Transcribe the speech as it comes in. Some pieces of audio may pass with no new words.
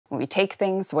when we take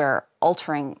things, we're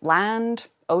altering land,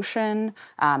 ocean,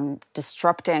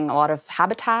 disrupting a lot of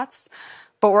habitats,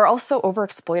 but we're also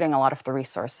overexploiting a lot of the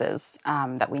resources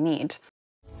that we need.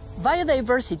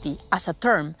 Biodiversity, as a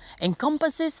term,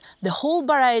 encompasses the whole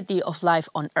variety of life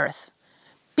on Earth.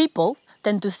 People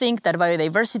tend to think that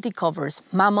biodiversity covers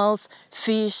mammals,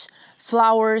 fish,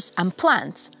 flowers, and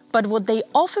plants, but what they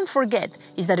often forget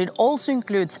is that it also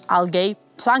includes algae,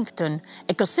 plankton,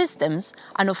 ecosystems,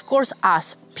 and of course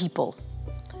us, people.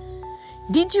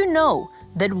 Did you know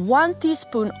that 1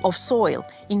 teaspoon of soil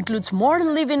includes more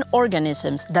living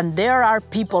organisms than there are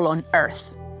people on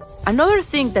Earth? Another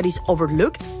thing that is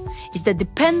overlooked is the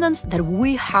dependence that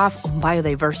we have on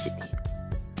biodiversity.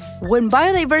 When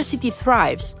biodiversity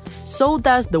thrives, so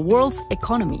does the world's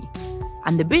economy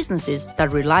and the businesses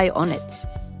that rely on it.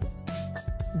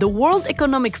 The World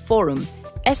Economic Forum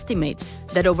estimates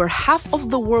that over half of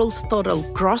the world's total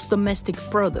gross domestic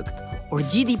product, or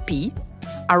GDP,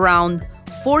 around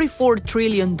 $44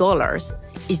 trillion,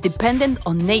 is dependent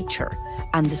on nature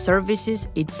and the services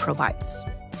it provides.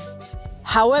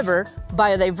 However,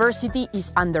 biodiversity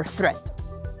is under threat.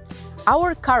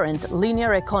 Our current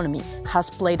linear economy has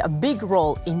played a big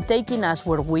role in taking us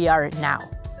where we are now.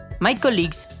 My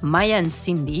colleagues Maya and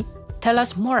Cindy tell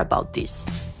us more about this.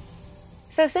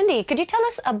 So Cindy, could you tell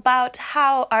us about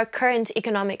how our current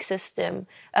economic system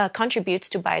contributes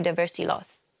to biodiversity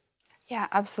loss? Yeah,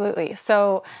 absolutely.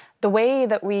 So the way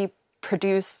that we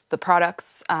produce the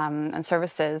products and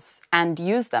services and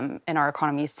use them in our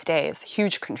economies today is a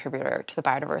huge contributor to the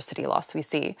biodiversity loss we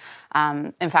see.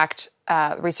 In fact,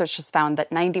 research has found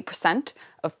that 90%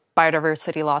 of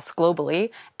biodiversity loss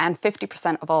globally and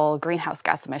 50% of all greenhouse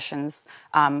gas emissions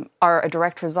are a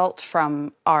direct result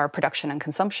from our production and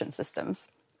consumption systems.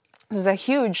 There's a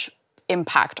huge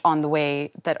impact on the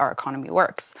way that our economy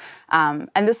works. And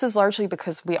this is largely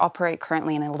because we operate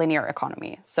currently in a linear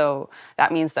economy. So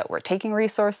that means that we're taking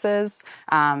resources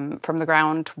from the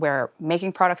ground, we're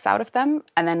making products out of them,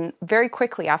 and then very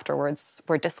quickly afterwards,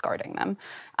 we're discarding them.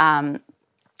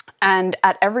 And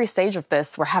at every stage of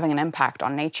this, we're having an impact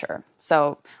on nature.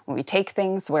 So when we take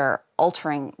things, we're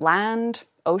altering land,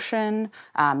 ocean,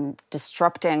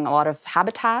 disrupting a lot of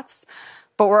habitats,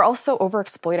 but we're also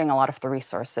overexploiting a lot of the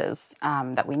resources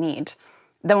that we need.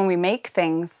 Then when we make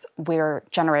things, we're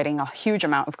generating a huge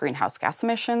amount of greenhouse gas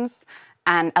emissions.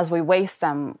 And as we waste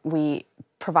them, we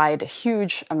provide a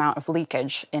huge amount of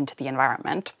leakage into the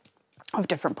environment of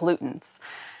different pollutants.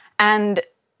 And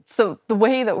so the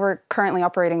way that we're currently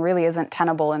operating really isn't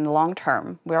tenable in the long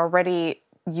term. We're already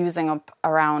using up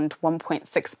around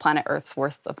 1.6 planet Earth's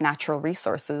worth of natural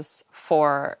resources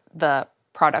for the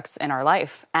products in our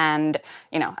life. And,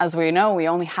 as we know, we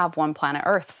only have one planet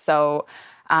Earth. So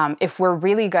if we're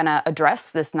really going to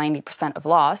address this 90% of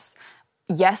loss,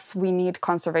 yes, we need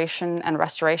conservation and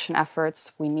restoration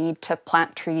efforts. We need to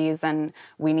plant trees and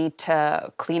we need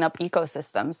to clean up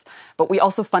ecosystems. But we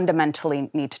also fundamentally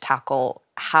need to tackle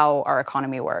how our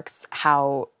economy works,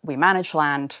 how we manage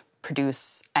land,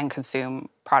 produce and consume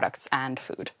products and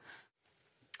food.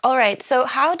 All right. So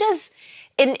how does,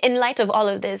 in light of all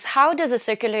of this, how does a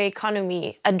circular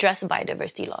economy address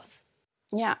biodiversity loss?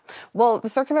 Yeah. Well, the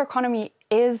circular economy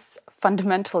is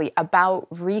fundamentally about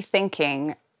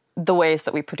rethinking the ways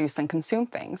that we produce and consume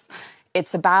things.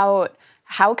 It's about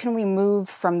how can we move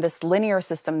from this linear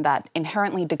system that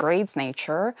inherently degrades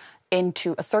nature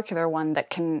into a circular one that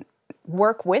can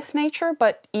work with nature,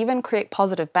 but even create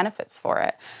positive benefits for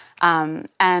it. And,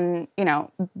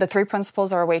 the 3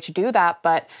 principles are a way to do that.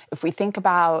 But if we think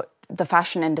about the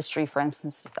fashion industry, for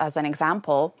instance, as an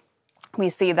example, we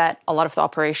see that a lot of the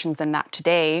operations in that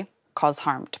today cause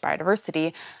harm to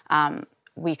biodiversity.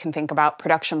 We can think about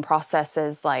production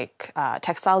processes like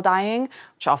textile dyeing,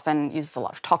 which often uses a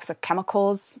lot of toxic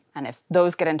chemicals. And if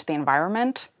those get into the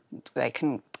environment, they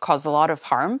can cause a lot of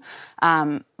harm.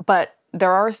 But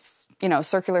there are,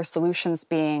 circular solutions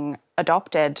being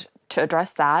adopted to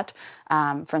address that.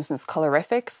 For instance,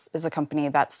 Colorifics is a company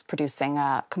that's producing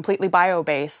a completely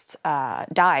bio-based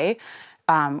dye,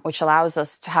 which allows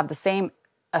us to have the same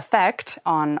effect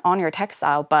on your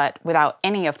textile, but without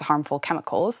any of the harmful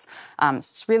chemicals. So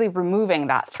it's really removing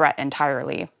that threat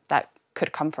entirely that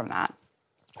could come from that.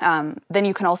 Then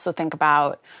you can also think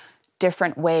about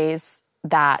different ways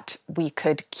that we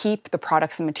could keep the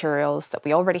products and materials that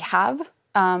we already have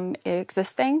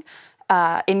existing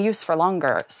in use for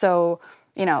longer. So,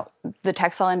 the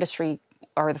textile industry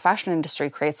or the fashion industry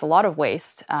creates a lot of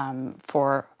waste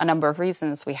for a number of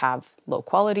reasons. We have low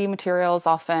quality materials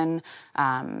often.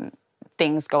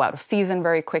 Things go out of season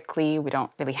very quickly. We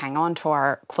don't really hang on to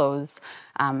our clothes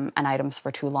and items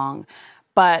for too long.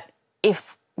 But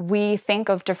if we think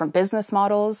of different business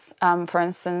models, for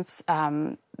instance,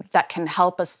 that can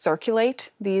help us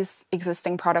circulate these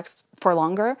existing products for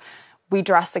longer. We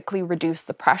drastically reduce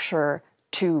the pressure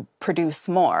to produce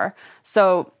more.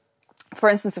 So, for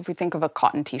instance, if we think of a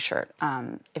cotton t-shirt,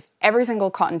 if every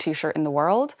single cotton t-shirt in the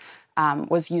world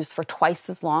was used for twice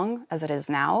as long as it is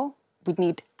now, we'd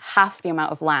need half the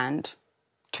amount of land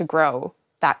to grow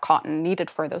that cotton needed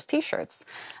for those t-shirts,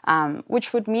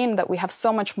 which would mean that we have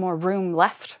so much more room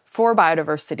left for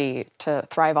biodiversity to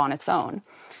thrive on its own.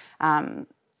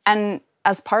 And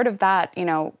as part of that,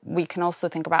 we can also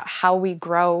think about how we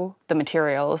grow the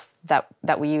materials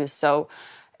that we use. So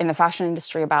in the fashion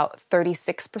industry, about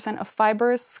 36% of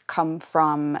fibers come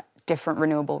from different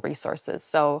renewable resources.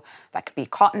 So that could be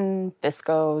cotton,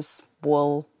 viscose,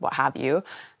 wool, what have you.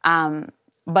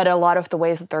 But a lot of the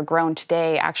ways that they're grown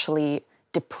today actually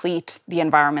deplete the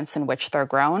environments in which they're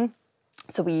grown.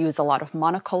 So we use a lot of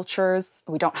monocultures.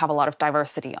 We don't have a lot of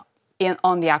diversity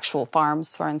on the actual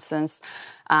farms, for instance.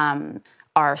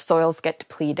 Our soils get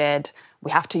depleted.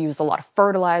 We have to use a lot of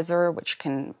fertilizer, which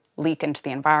can leak into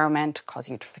the environment, cause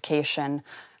eutrophication.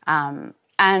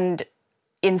 And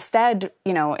instead,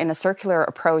 in a circular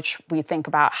approach, we think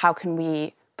about how can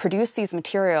we produce these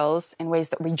materials in ways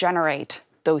that regenerate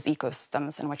those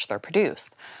ecosystems in which they're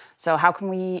produced. So how can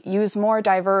we use more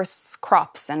diverse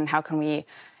crops, and how can we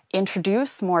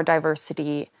introduce more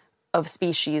diversity of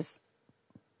species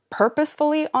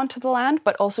purposefully onto the land,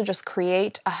 but also just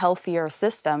create a healthier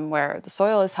system where the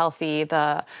soil is healthy,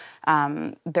 there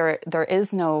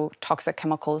is no toxic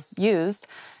chemicals used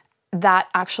that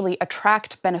actually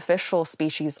attract beneficial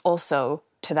species also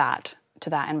to that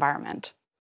environment.